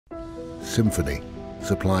SYMPHONY,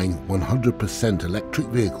 supplying 100% electric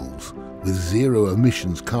vehicles with zero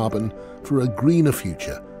emissions carbon for a greener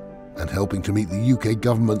future and helping to meet the UK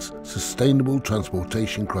government's sustainable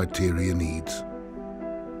transportation criteria needs.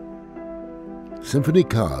 SYMPHONY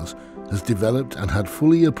Cars has developed and had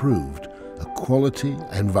fully approved a quality,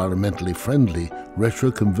 environmentally friendly retro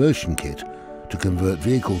conversion kit to convert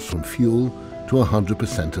vehicles from fuel to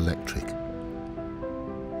 100% electric.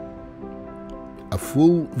 A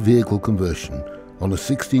full vehicle conversion on a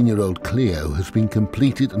 16-year-old Clio has been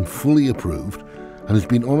completed and fully approved and has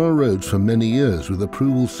been on our roads for many years with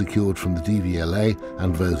approvals secured from the DVLA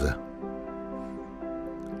and VOSA.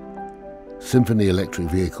 SYMPHONY Electric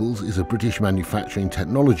Vehicles is a British manufacturing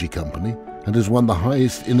technology company and has won the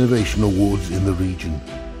highest innovation awards in the region.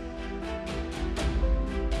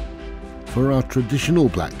 For our traditional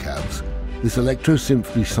black cabs, this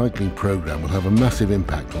ELECTROSYMPH recycling program will have a massive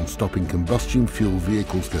impact on stopping combustion fuel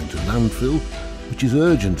vehicles going to landfill, which is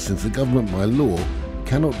urgent since the government by law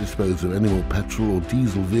cannot dispose of any more petrol or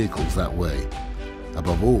diesel vehicles that way.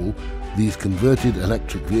 Above all, these converted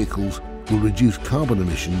electric vehicles will reduce carbon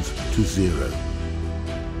emissions to zero.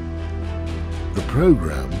 The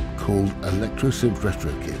program, called ELECTROSYMPH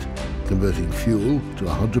Retro Kit, converting fuel to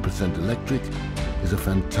 100% electric, is a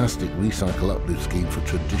fantastic recycle uplift scheme for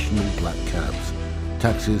traditional black cabs,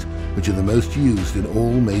 taxis which are the most used in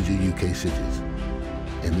all major UK cities.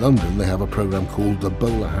 In London they have a programme called the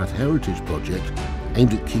Bowler Hat Heritage Project,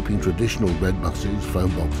 aimed at keeping traditional red buses,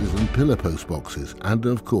 phone boxes and pillar post boxes, and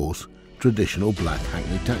of course traditional black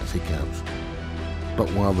Hackney taxi cabs.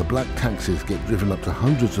 But while the black taxis get driven up to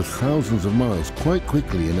hundreds of thousands of miles quite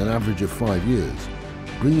quickly in an average of 5 years,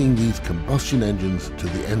 bringing these combustion engines to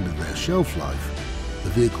the end of their shelf life, the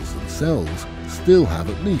vehicles themselves still have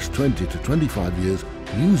at least 20 to 25 years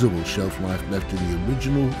usable shelf life left in the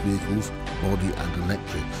original vehicle's body and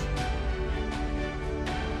electrics.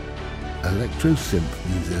 ELECTROSYMPH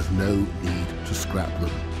means there's no need to scrap them.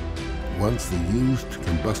 Once the used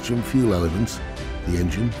combustion fuel elements, the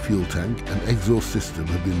engine, fuel tank and exhaust system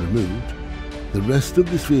have been removed, the rest of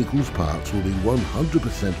this vehicle's parts will be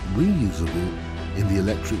 100% reusable in the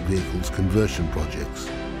electric vehicle's conversion projects.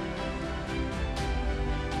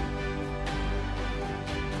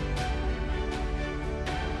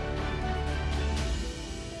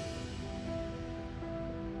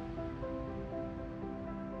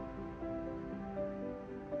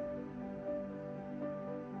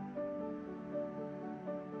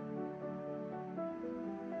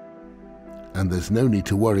 And there's no need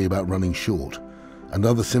to worry about running short.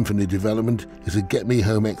 Another SYMPHONY development is a Get Me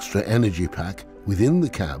Home Extra energy pack within the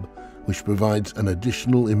cab, which provides an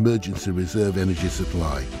additional emergency reserve energy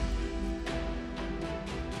supply.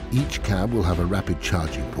 Each cab will have a rapid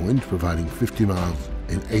charging point, providing 50 miles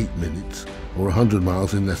in 8 minutes or 100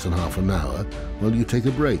 miles in less than half an hour while you take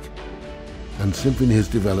a break. And SYMPHONY has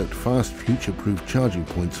developed fast future-proof charging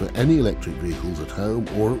points for any electric vehicles at home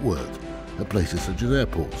or at work, at places such as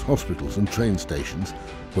airports, hospitals and train stations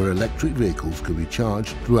where electric vehicles can be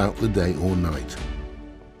charged throughout the day or night.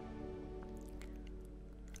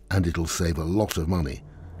 And it'll save a lot of money,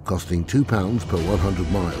 costing £2 per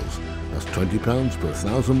 100 miles, that's £20 per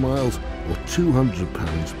 1,000 miles or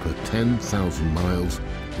 £200 per 10,000 miles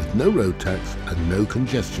with no road tax and no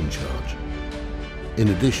congestion charge. In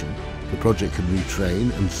addition, the project can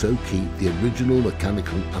retrain and so keep the original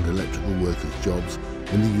mechanical and electrical workers' jobs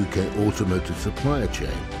in the UK automotive supplier chain,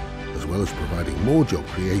 as well as providing more job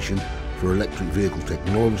creation for electric vehicle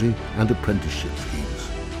technology and apprenticeship schemes.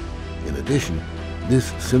 In addition,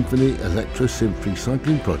 this SYMPHONY ELECTROSYMPH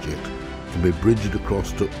recycling project can be bridged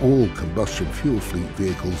across to all combustion fuel fleet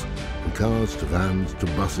vehicles, from cars to vans to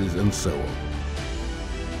buses and so on.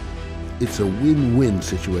 It's a win-win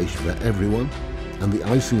situation for everyone, and the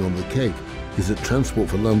icing on the cake is that Transport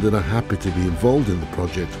for London are happy to be involved in the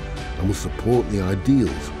project and will support the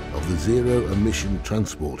ideals of the zero-emission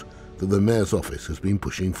transport that the Mayor's office has been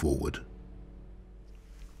pushing forward.